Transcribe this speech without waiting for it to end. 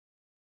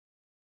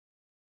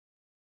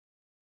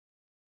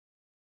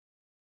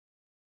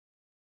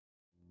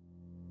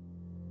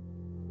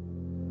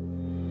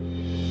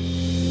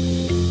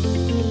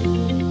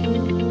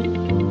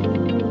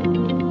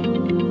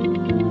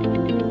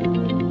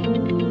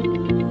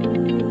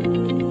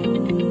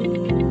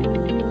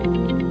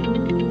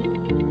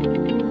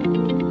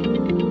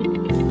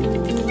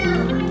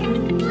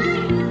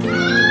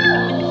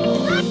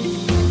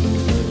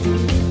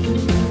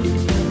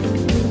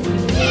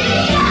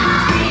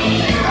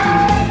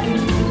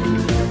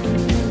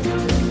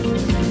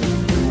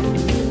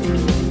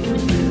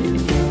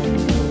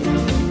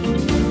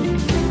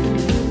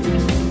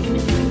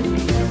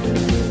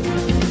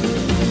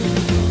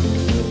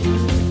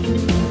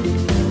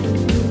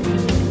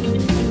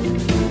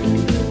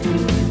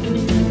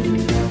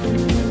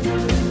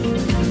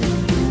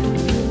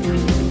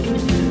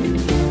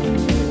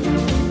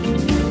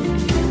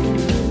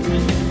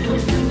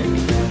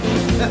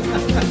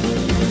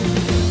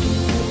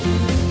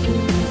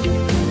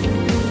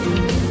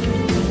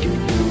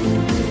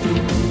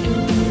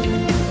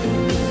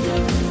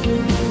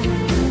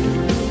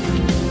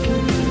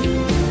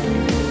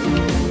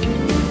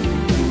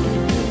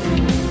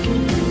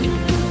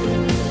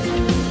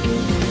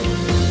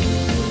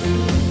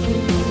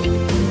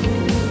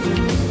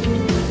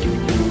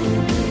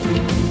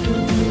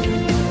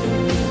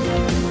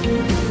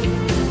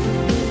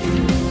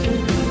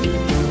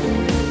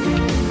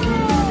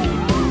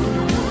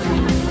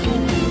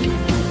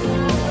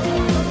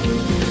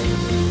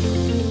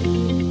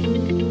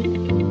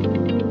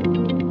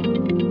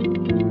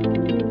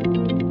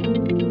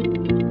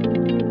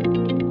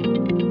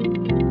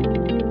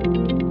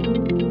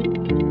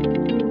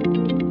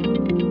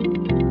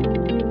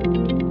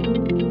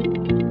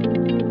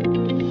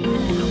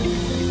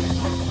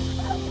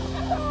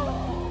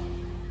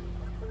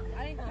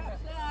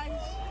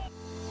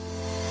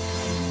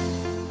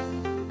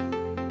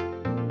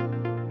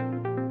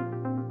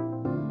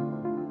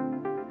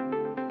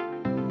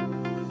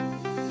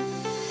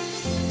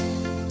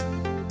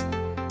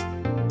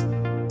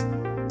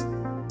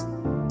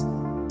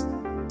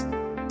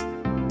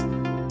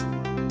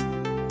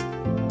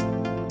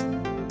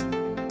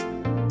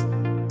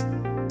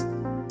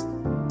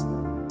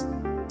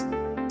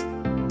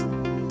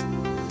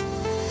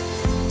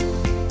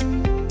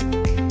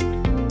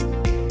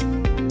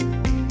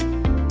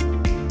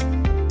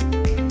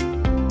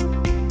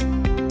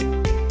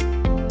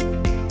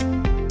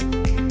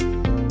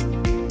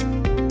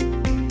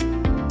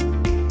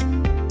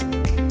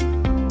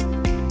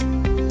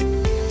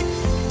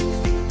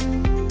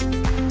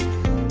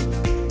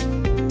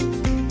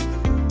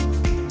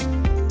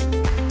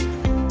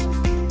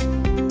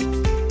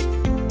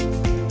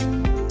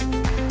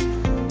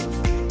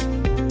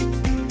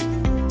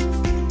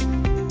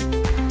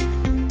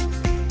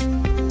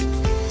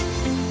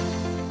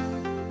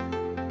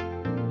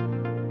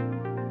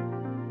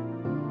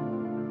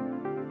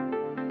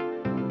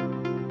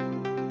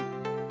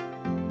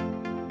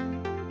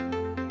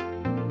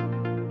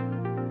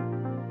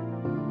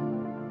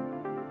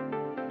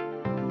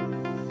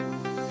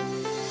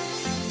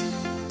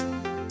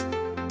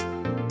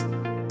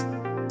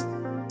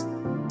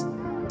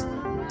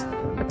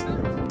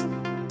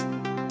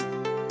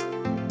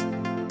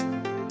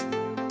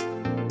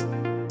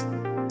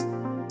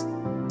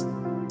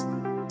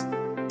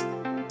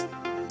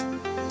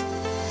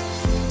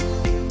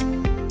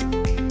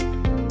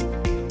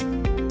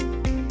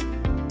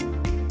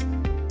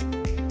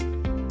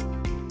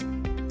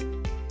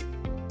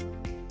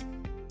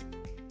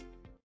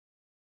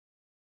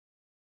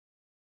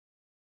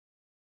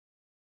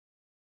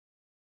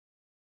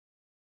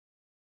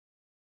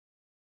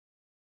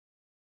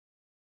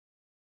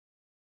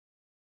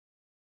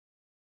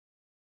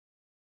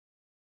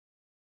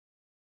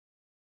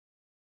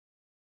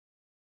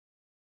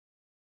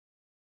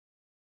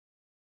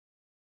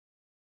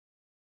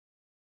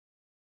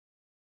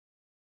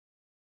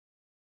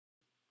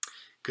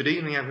Good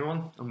evening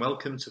everyone and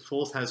welcome to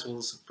 4th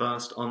Heswall's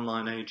first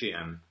online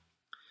AGM.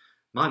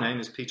 My name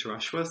is Peter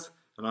Ashworth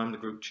and I'm the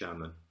Group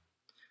Chairman.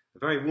 A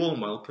very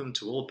warm welcome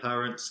to all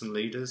parents and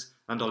leaders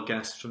and our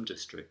guests from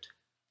District.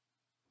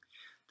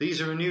 These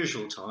are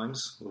unusual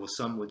times, or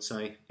some would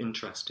say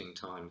interesting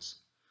times,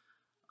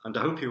 and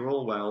I hope you're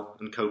all well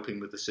and coping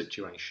with the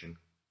situation.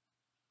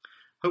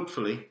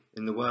 Hopefully,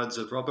 in the words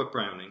of Robert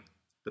Browning,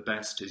 the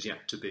best is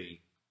yet to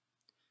be.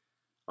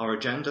 Our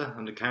agenda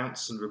and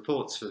accounts and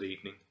reports for the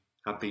evening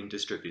have been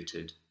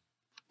distributed.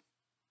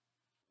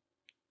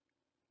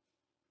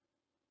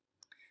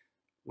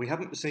 We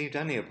haven't received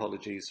any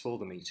apologies for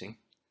the meeting,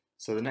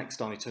 so the next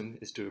item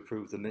is to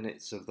approve the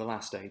minutes of the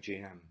last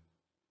AGM.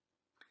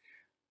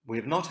 We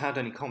have not had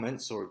any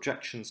comments or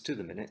objections to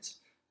the minutes,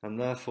 and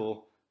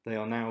therefore they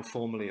are now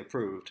formally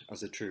approved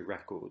as a true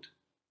record.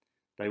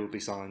 They will be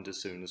signed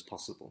as soon as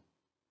possible.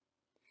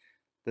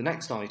 The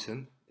next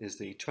item is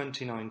the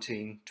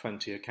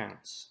 2019-20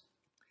 accounts.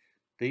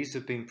 These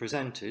have been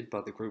presented by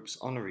the group's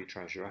Honorary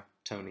Treasurer,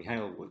 Tony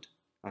Halewood,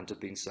 and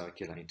have been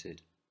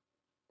circulated.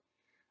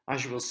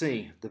 As you will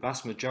see, the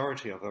vast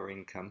majority of our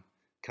income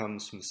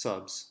comes from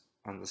subs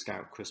and the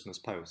Scout Christmas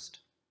Post.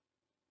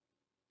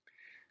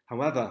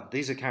 However,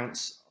 these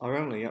accounts are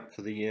only up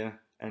for the year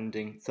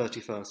ending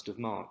 31st of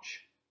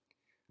March,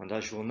 and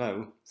as you will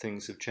know,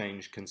 things have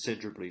changed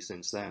considerably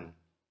since then.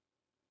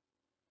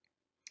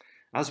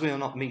 As we are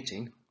not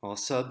meeting, our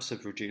subs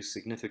have reduced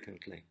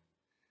significantly,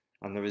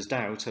 and there is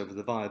doubt over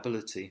the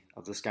viability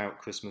of the Scout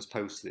Christmas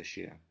Post this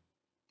year.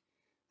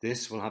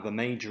 This will have a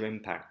major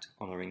impact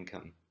on our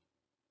income.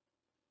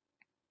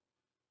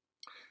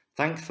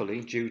 Thankfully,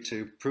 due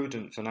to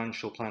prudent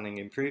financial planning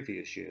in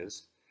previous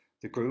years,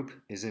 the group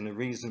is in a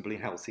reasonably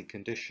healthy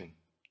condition,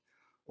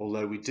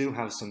 although we do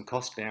have some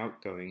costly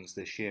outgoings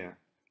this year,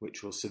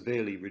 which will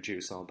severely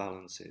reduce our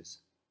balances.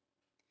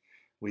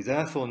 We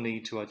therefore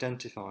need to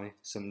identify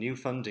some new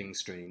funding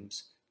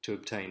streams to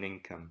obtain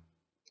income.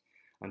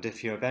 And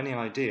if you have any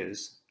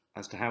ideas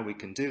as to how we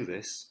can do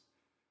this,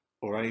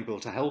 or are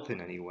able to help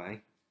in any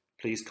way,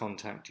 please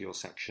contact your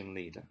section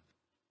leader.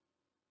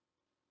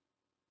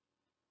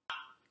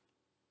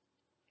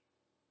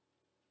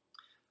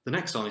 The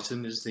next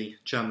item is the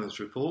Chairman's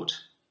report.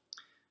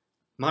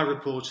 My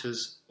report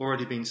has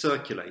already been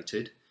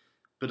circulated,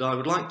 but I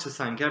would like to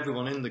thank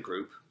everyone in the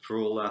group for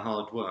all their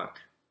hard work,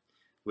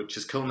 which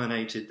has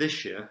culminated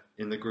this year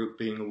in the group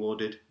being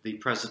awarded the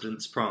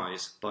President's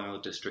Prize by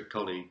our district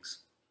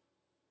colleagues.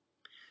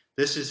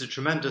 This is a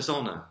tremendous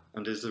honour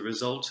and is the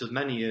result of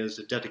many years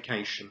of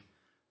dedication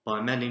by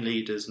many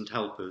leaders and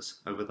helpers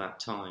over that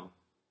time,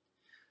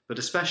 but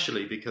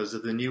especially because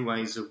of the new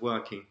ways of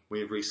working we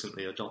have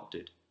recently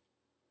adopted.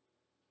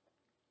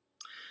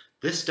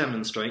 This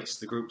demonstrates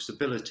the group's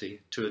ability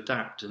to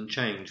adapt and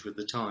change with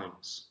the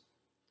times.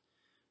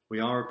 We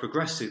are a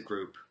progressive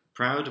group,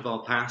 proud of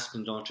our past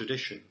and our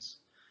traditions,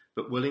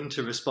 but willing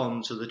to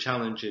respond to the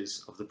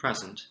challenges of the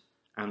present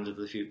and of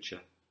the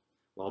future,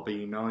 while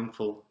being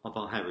mindful of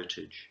our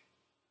heritage.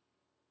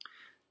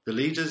 The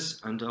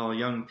leaders and our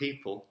young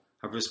people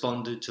have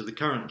responded to the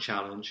current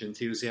challenge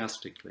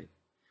enthusiastically,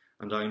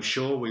 and I am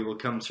sure we will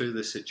come through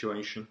this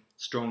situation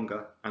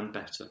stronger and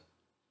better.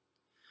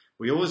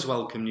 We always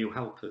welcome new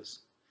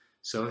helpers,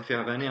 so if you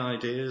have any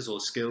ideas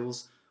or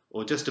skills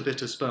or just a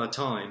bit of spare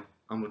time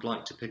and would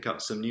like to pick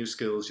up some new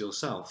skills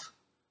yourself,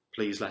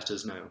 please let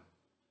us know.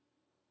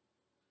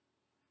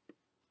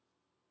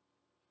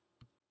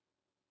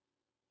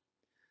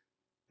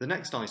 The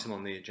next item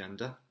on the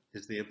agenda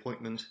is the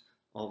appointment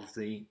of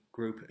the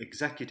Group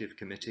Executive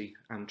Committee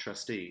and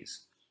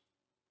Trustees.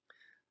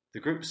 The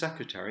Group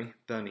Secretary,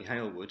 Bernie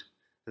Halewood,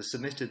 has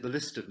submitted the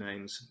list of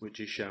names which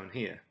is shown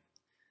here,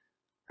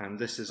 and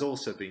this has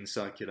also been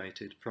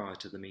circulated prior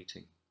to the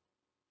meeting.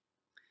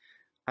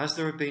 As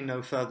there have been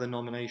no further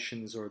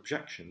nominations or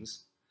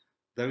objections,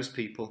 those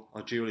people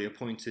are duly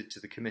appointed to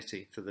the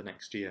committee for the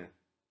next year.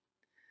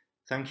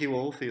 Thank you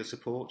all for your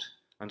support,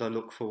 and I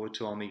look forward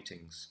to our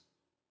meetings.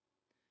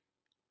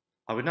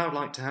 I would now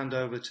like to hand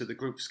over to the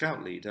Group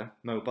Scout Leader,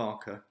 Mo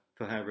Barker,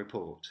 for her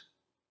report.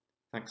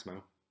 Thanks,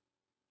 Mo.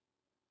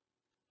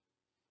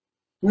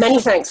 Many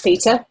thanks,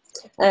 Peter,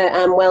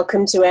 and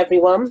welcome to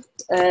everyone.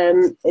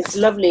 It's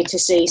lovely to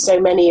see so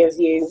many of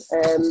you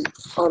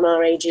on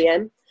our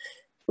AGM.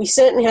 We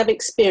certainly have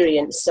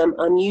experienced some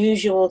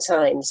unusual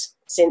times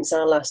since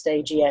our last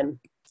AGM.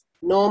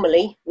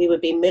 Normally, we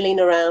would be milling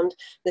around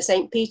the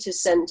St.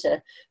 Peter's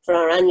Centre for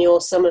our annual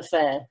summer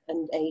fair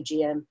and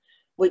AGM,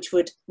 which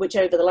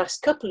over the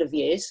last couple of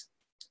years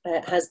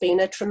has been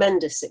a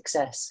tremendous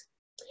success.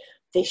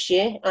 This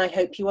year, I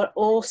hope you are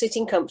all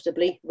sitting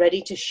comfortably,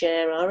 ready to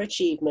share our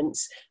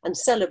achievements and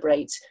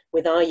celebrate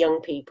with our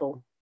young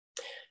people.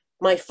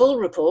 My full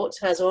report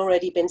has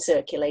already been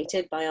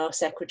circulated by our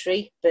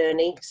Secretary,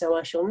 Bernie, so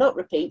I shall not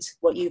repeat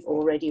what you've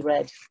already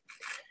read.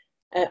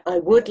 I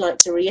would like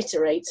to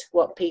reiterate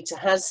what Peter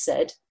has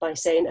said by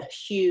saying a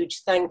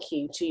huge thank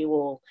you to you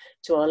all,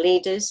 to our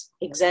leaders,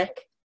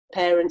 exec,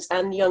 parents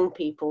and young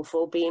people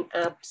for being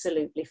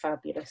absolutely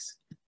fabulous.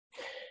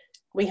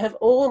 We have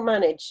all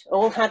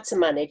had to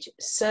manage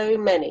so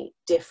many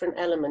different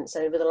elements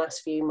over the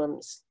last few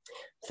months.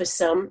 For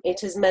some,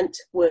 it has meant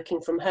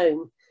working from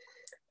home.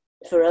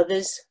 For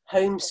others,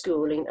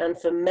 homeschooling, and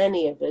for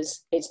many of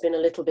us, it's been a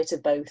little bit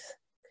of both.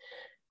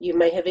 You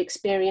may have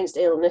experienced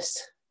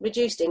illness,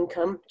 reduced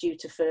income due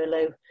to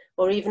furlough,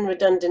 or even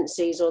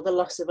redundancies or the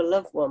loss of a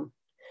loved one.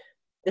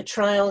 The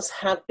trials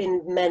have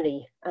been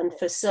many, and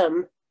for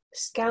some,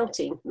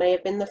 scouting may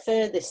have been the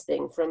furthest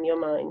thing from your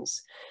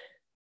minds.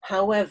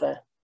 However,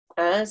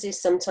 as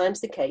is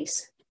sometimes the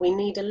case, we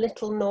need a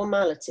little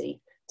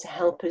normality to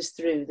help us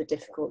through the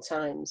difficult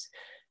times.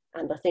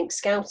 And I think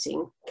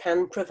scouting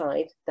can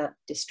provide that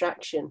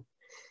distraction.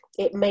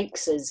 It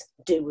makes us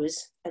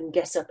doers and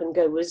get up and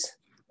goers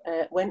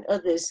when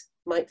others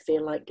might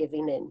feel like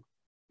giving in.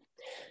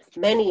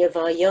 Many of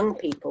our young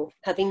people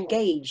have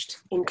engaged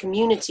in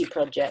community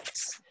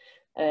projects,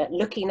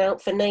 looking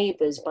out for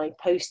neighbours by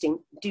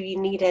posting, "Do you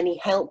need any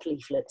help?"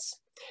 leaflets.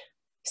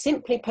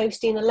 Simply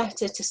posting a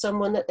letter to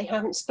someone that they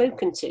haven't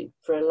spoken to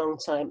for a long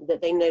time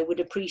that they know would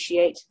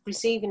appreciate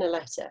receiving a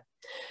letter,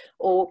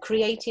 or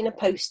creating a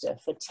poster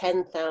for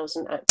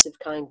 10,000 acts of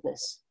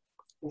kindness.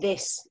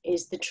 This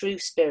is the true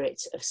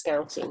spirit of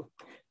scouting,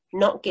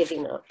 not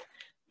giving up,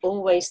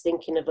 always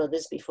thinking of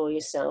others before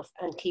yourself,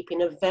 and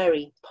keeping a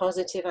very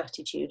positive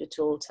attitude at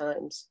all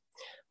times.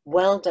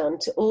 Well done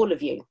to all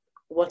of you,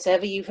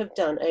 whatever you have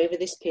done over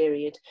this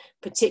period,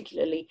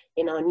 particularly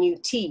in our new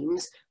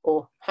teams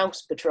or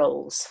house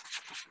patrols.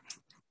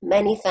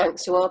 Many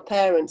thanks to our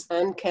parents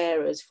and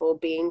carers for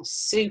being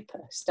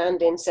super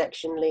stand-in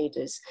section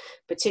leaders,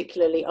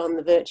 particularly on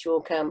the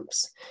virtual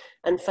camps,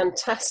 and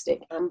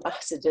fantastic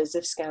ambassadors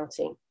of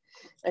scouting.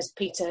 As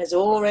Peter has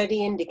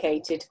already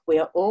indicated, we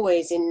are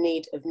always in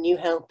need of new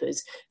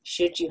helpers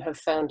should you have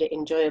found it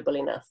enjoyable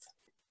enough.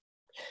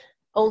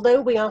 Although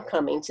we are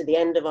coming to the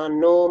end of our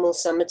normal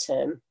summer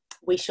term,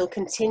 we shall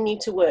continue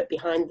to work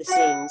behind the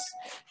scenes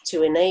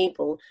to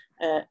enable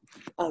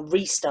a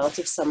restart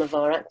of some of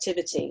our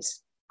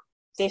activities.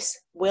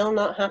 This will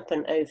not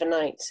happen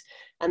overnight,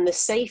 and the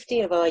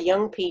safety of our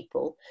young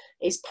people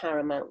is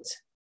paramount.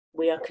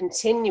 We are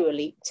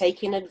continually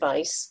taking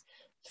advice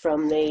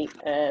from the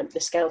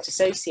Scout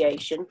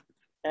Association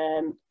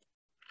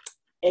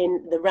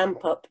in the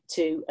ramp up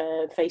to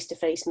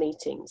face-to-face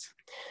meetings.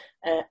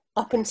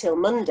 Up until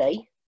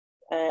Monday,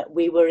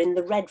 we were in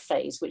the red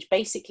phase, which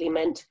basically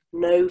meant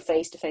no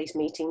face-to-face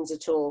meetings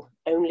at all,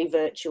 only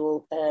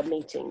virtual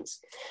meetings.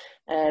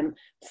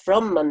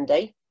 From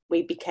Monday,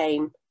 we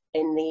came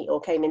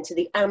into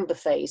the amber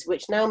phase,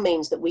 which now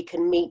means that we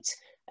can meet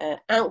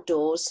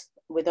outdoors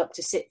with up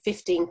to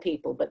 15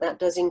 people, but that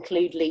does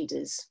include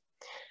leaders.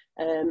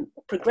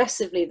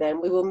 Progressively then,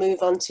 we will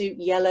move on to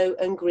yellow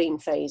and green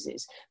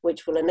phases,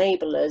 which will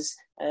enable us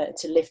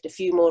to lift a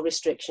few more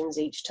restrictions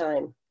each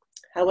time.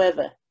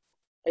 However,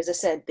 as I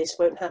said, this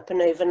won't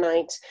happen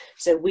overnight,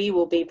 so we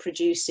will be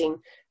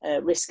producing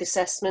risk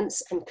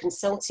assessments and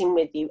consulting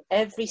with you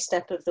every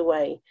step of the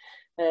way.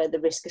 The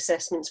risk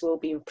assessments will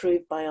be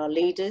approved by our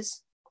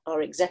leaders,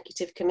 our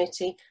executive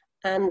committee,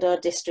 and our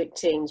district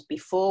teams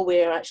before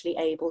we're actually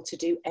able to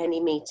do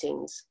any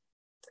meetings.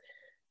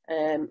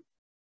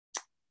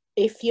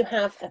 If you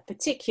have a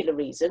particular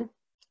reason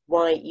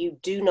why you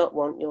do not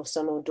want your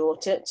son or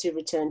daughter to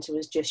return to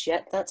us just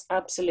yet, that's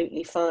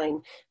absolutely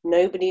fine.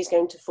 Nobody's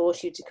going to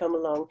force you to come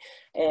along,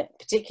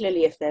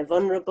 particularly if they're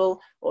vulnerable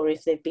or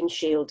if they've been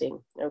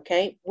shielding,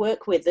 okay?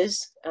 Work with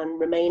us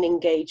and remain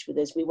engaged with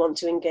us. We want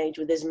to engage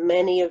with as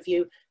many of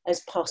you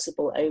as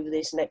possible over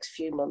this next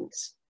few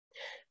months.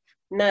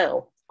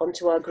 Now,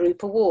 onto our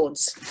group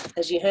awards.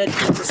 As you heard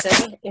Peter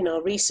say, in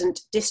our recent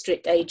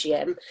district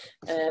AGM,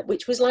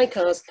 which was like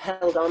ours,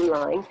 held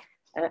online,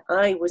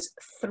 I was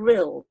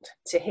thrilled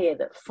to hear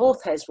that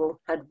 4th Heswall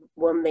had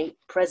won the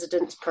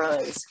President's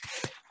Prize.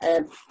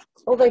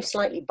 Although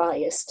slightly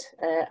biased,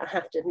 I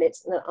have to admit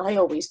that I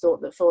always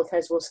thought that 4th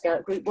Heswall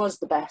Scout Group was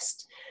the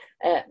best,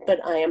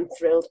 but I am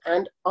thrilled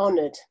and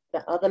honoured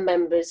that other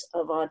members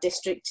of our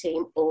district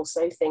team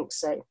also think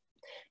so.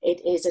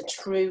 It is a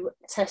true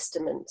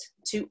testament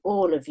to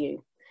all of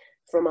you,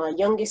 from our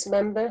youngest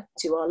member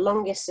to our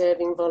longest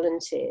serving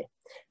volunteer,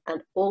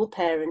 and all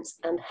parents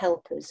and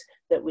helpers,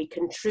 that we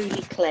can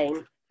truly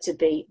claim to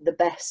be the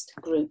best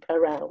group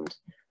around.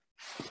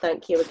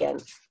 Thank you again.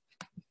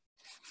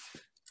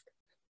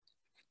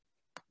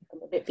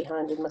 I'm a bit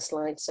behind with my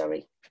slides,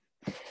 sorry.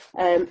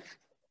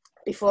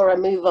 Before I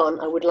move on,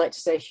 I would like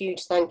to say a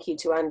huge thank you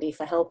to Andy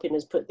for helping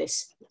us put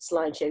this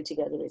slideshow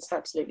together. It's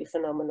absolutely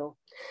phenomenal.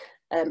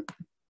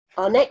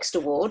 Our next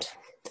award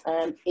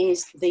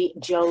is the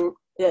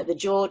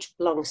George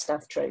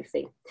Longstaff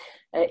Trophy.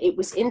 It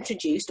was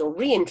introduced or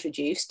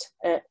reintroduced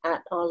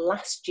at our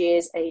last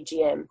year's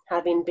AGM,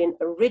 having been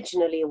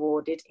originally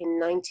awarded in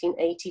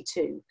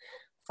 1982,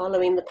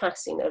 following the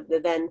passing of the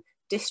then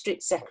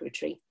District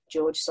Secretary,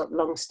 George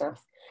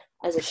Longstaff,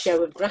 as a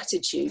show of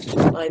gratitude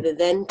by the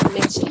then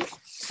committee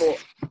for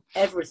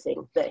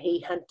everything that he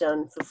had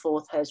done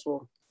for 4th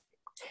Heswall.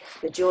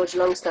 The George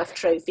Longstaff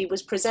Trophy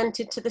was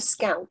presented to the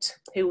Scout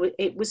who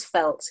it was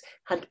felt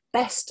had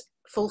best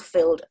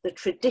fulfilled the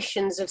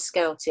traditions of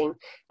Scouting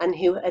and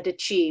who had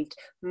achieved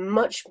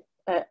much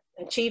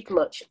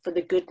for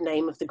the good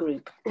name of the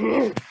group.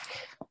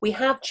 We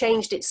have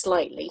changed it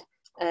slightly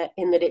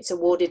in that it's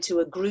awarded to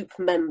a group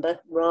member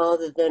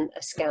rather than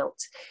a Scout.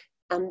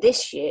 And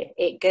this year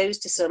it goes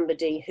to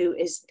somebody who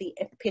is the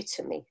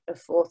epitome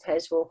of Fourth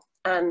Heswall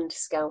and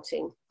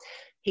Scouting.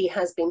 He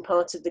has been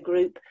part of the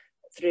group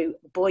through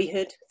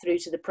boyhood through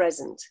to the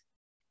present,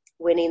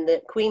 winning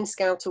the Queen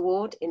Scout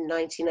Award in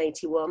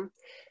 1981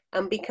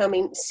 and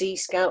becoming Sea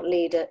Scout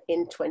leader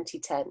in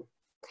 2010,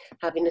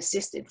 having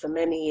assisted for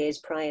many years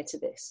prior to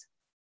this.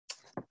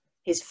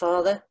 His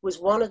father was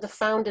one of the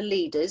founder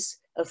leaders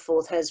of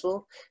Fourth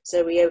Heswall,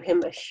 so we owe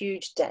him a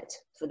huge debt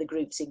for the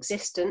group's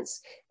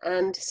existence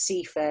and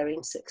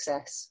seafaring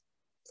success.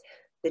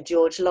 The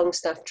George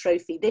Longstaff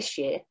Trophy this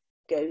year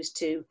goes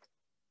to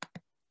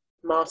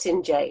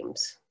Martin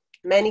James.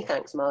 Many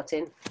thanks,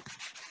 Martin.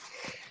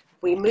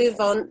 We move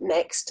on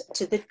next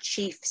to the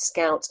Chief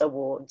Scout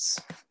Awards.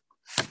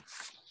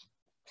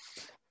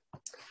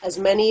 As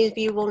many of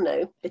you will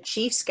know, the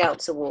Chief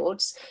Scouts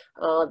Awards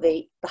are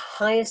the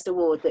highest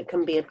award that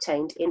can be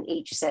obtained in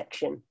each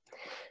section.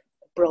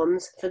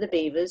 Bronze for the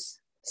Beavers,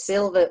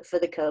 silver for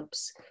the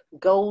Cubs,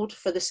 gold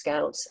for the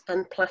Scouts,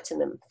 and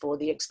platinum for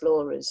the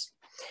Explorers.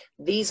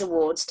 These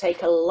awards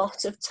take a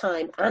lot of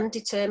time and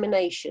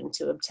determination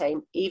to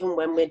obtain, even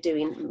when we're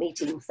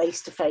meeting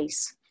face to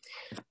face.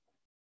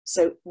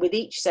 So with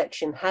each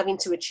section having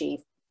to achieve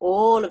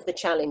all of the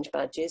challenge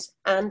badges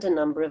and a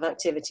number of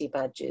activity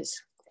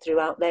badges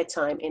throughout their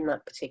time in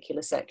that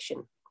particular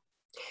section.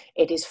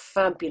 It is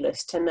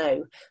fabulous to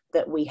know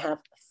that we have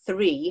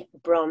 3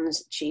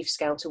 Bronze Chief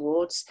Scout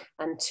Awards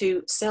and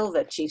 2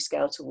 Silver Chief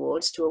Scout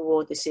Awards to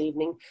award this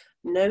evening.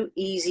 No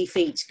easy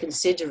feat,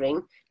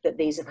 considering that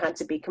these have had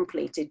to be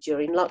completed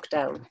during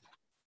lockdown.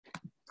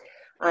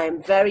 I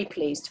am very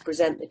pleased to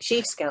present the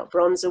Chief Scout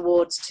Bronze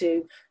Awards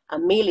to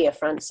Amelia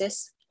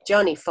Francis,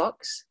 Johnny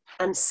Fox,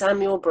 and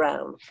Samuel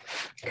Brown.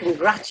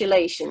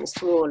 Congratulations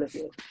to all of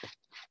you.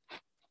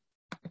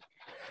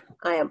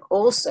 I am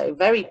also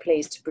very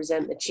pleased to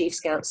present the Chief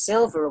Scout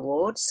Silver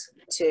Awards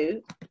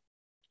to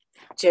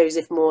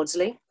Joseph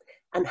Maudsley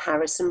and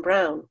Harrison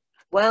Brown.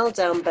 Well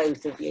done,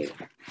 both of you.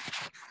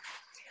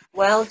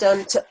 Well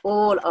done to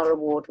all our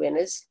award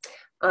winners.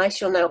 I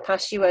shall now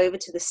pass you over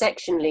to the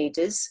section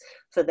leaders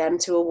for them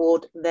to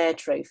award their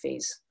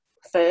trophies.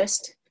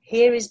 First,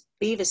 here is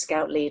Beaver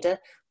Scout leader,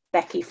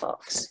 Becky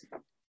Fox.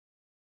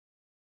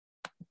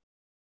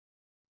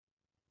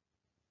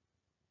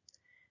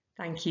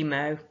 Thank you,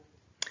 Mo.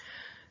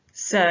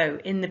 So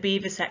in the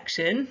Beaver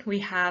section, we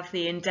have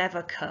the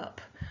Endeavour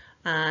Cup,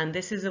 and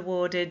this is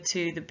awarded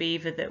to the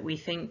beaver that we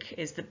think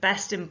is the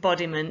best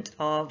embodiment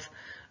of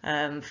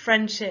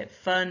friendship,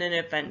 fun and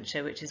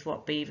adventure, which is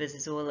what Beavers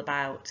is all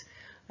about.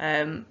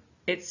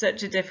 It's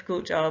such a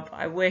difficult job.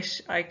 I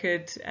wish I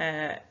could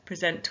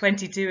present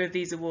 22 of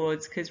these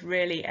awards, because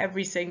really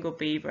every single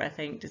beaver, I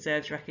think,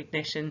 deserves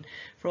recognition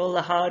for all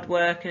the hard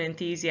work and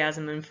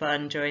enthusiasm and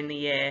fun during the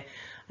year.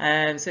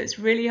 So it's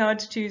really hard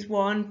to choose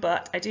one,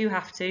 but I do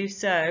have to.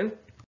 So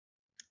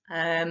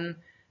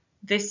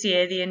this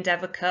year, the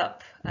Endeavour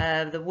Cup,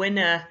 the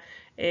winner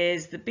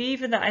is the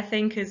beaver that I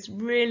think has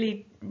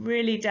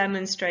really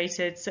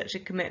demonstrated such a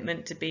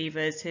commitment to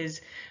beavers.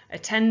 His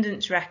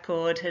attendance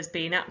record has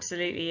been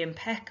absolutely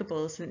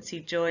impeccable since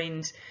he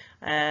joined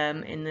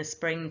in the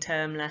spring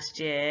term last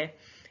year,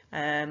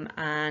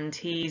 and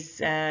he's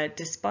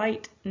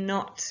despite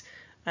not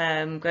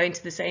going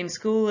to the same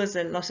school as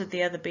a lot of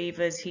the other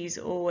beavers, he's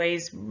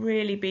always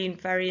really been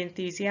very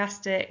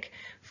enthusiastic,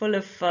 full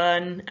of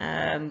fun,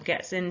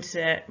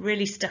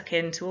 really stuck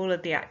into all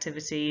of the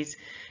activities,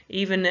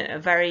 even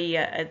at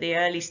at the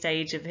early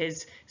stage of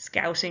his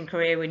scouting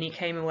career, when he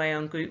came away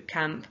on group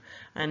camp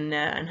and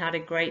had a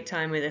great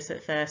time with us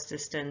at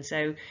Thurston.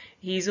 So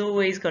he's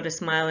always got a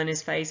smile on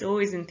his face,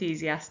 always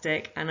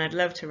enthusiastic, and I'd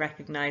love to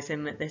recognise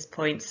him at this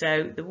point.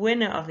 So the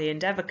winner of the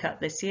Endeavour Cup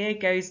this year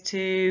goes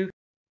to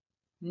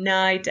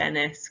Nye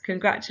Dennis.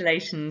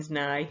 Congratulations,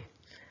 Nye.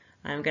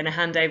 I'm going to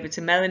hand over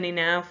to Melanie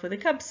now for the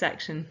Cubs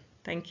section.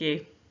 Thank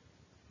you.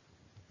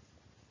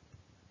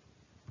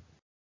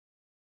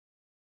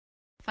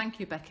 Thank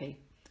you, Becky.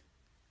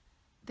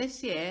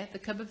 This year, the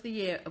Cub of the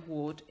Year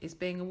award is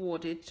being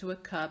awarded to a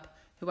cub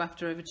who,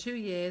 after over 2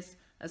 years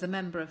as a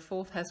member of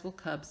Fourth Heswall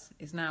Cubs,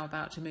 is now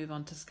about to move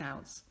on to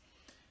Scouts.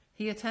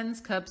 He attends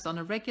Cubs on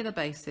a regular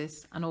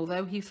basis, and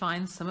although he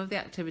finds some of the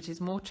activities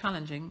more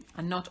challenging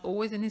and not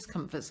always in his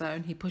comfort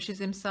zone, he pushes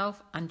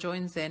himself and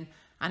joins in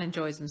and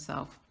enjoys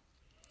himself.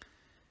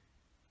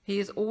 He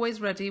is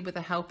always ready with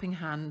a helping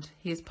hand.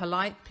 He is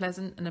polite,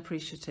 pleasant and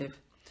appreciative.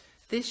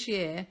 This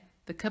year,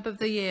 the Cub of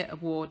the Year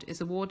award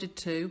is awarded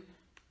to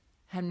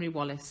Henry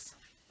Wallace.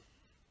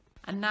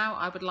 And now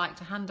I would like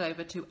to hand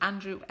over to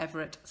Andrew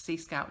Everett, Sea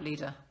Scout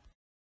leader.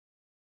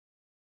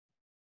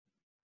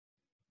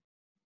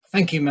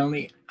 Thank you,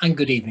 Melanie, and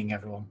good evening,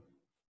 everyone.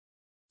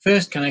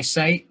 First, can I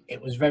say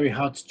it was very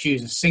hard to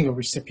choose a single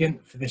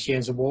recipient for this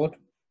year's award.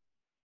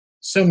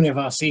 So many of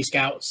our Sea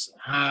Scouts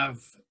have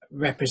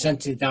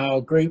represented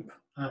our group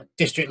at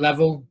district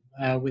level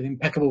with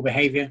impeccable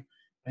behaviour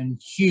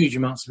and huge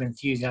amounts of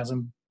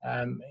enthusiasm.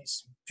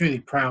 It's truly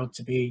proud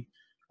to be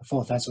a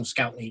 4th Heswall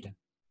Scout leader.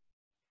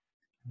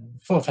 The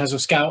 4th Heswall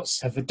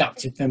Scouts have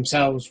adapted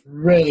themselves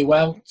really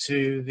well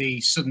to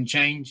the sudden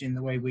change in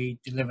the way we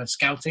deliver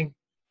scouting.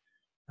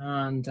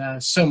 And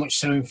so much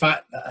so, in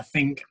fact, that I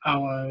think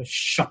our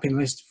shopping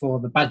list for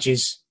the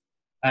badges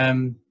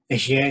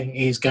this year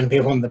is going to be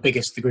one of the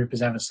biggest the group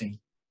has ever seen.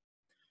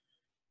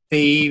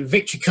 The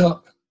Victory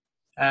Cup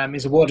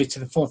is awarded to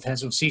the 4th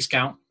Heswall Sea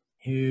Scout,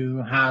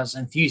 who has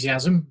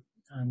enthusiasm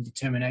and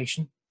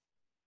determination,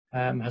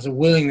 has a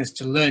willingness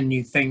to learn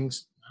new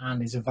things,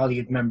 and is a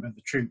valued member of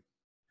the troop.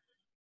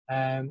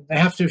 They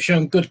have to have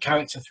shown good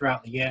character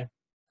throughout the year,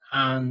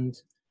 and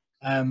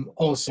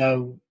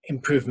also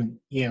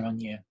improvement year on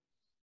year.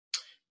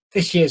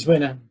 This year's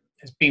winner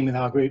has been with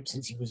our group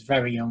since he was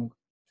very young.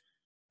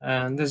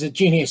 And as a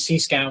junior Sea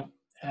Scout,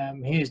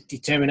 his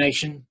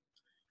determination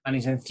and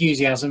his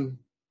enthusiasm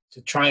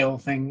to try all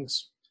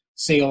things,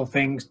 see all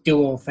things, do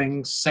all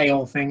things, say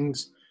all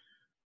things,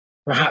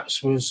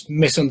 perhaps was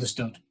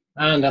misunderstood.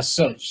 And as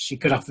such, she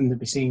could often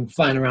be seen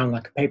flying around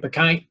like a paper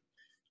kite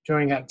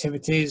during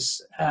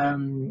activities,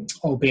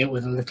 albeit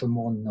with a little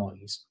more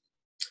noise.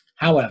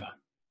 However,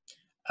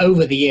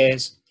 over the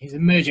years, his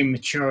emerging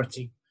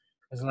maturity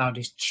has allowed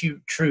his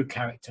true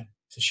character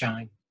to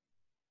shine.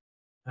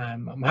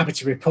 I'm happy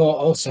to report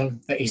also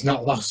that he's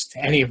not lost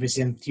any of his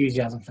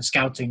enthusiasm for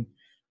scouting,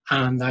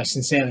 and I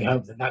sincerely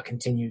hope that that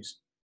continues.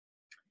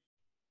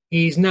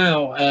 He's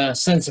now a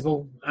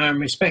sensible and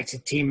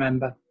respected team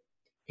member.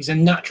 He's a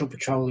natural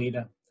patrol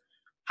leader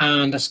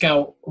and a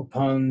scout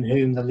upon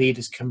whom the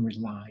leaders can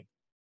rely.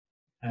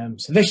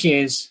 So this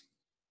year's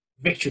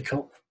Victory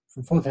Cup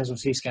from 4th Heswall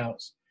Sea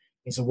Scouts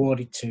is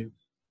awarded to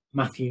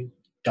Matthew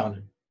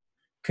Donnan.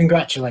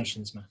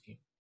 Congratulations, Matthew.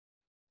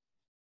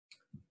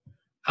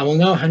 I will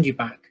now hand you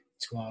back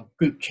to our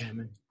group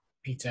chairman,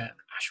 Peter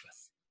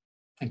Ashworth.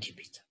 Thank you,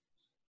 Peter.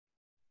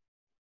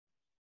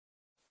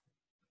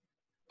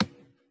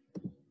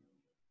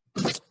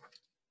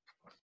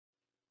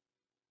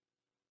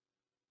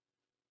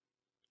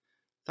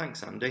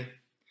 Thanks, Andy.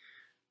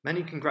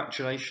 Many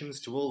congratulations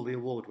to all the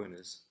award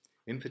winners.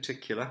 In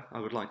particular, I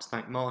would like to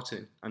thank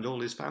Martin and all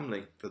his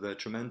family for their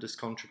tremendous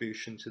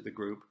contribution to the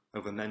group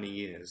over many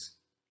years.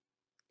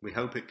 We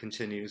hope it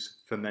continues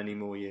for many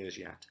more years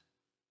yet.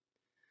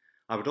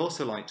 I would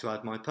also like to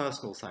add my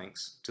personal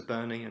thanks to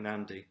Bernie and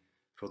Andy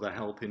for their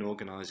help in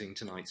organising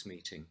tonight's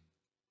meeting.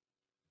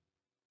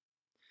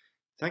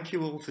 Thank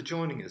you all for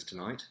joining us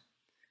tonight.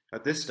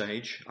 At this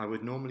stage, I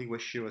would normally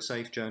wish you a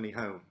safe journey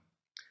home.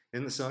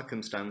 In the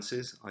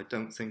circumstances, I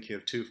don't think you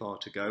have too far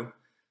to go,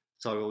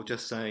 so I will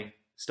just say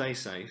stay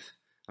safe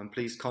and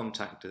please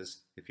contact us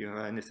if you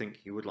have anything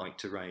you would like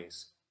to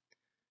raise.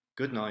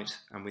 Good night,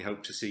 and we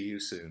hope to see you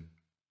soon.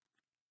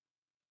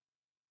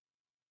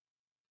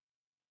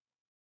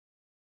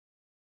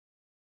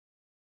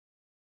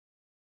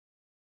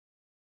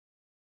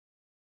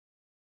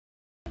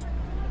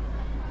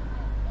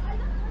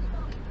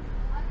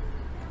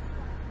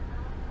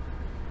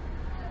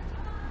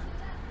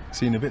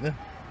 See you in a bit then.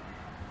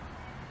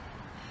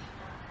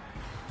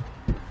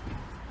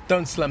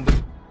 Don't slam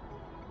them.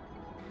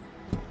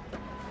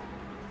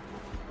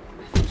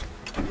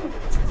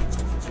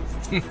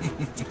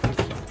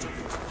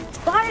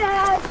 Bye,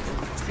 Dad.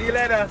 See you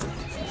later.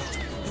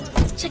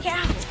 Check it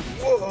out.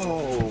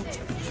 Whoa.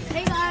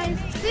 Hey, guys.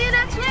 See you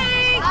next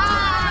week.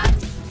 Bye.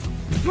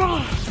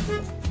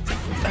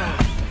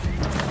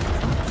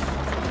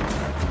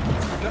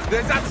 No,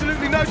 there's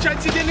absolutely no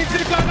chance of getting into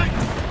the car back.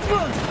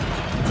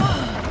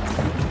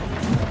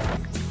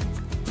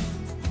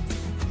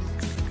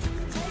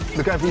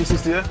 Look out for your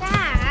sister, yeah?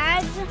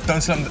 Dad.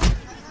 Don't slam them.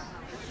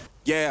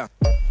 Yeah.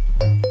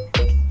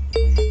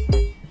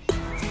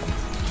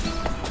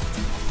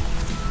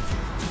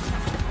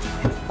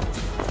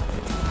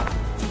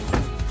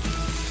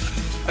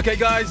 Okay,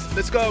 guys,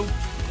 let's go.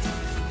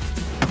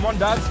 Come on,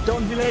 Dad,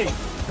 don't delay.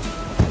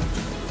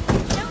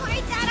 Don't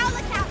worry, Dad. I'll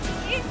look out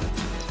for you.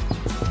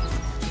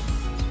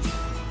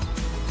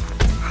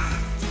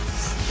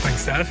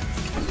 Thanks, Dad.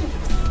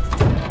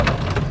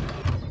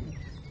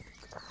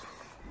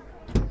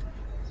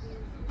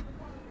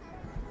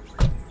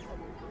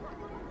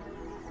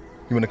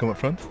 You want to come up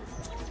front?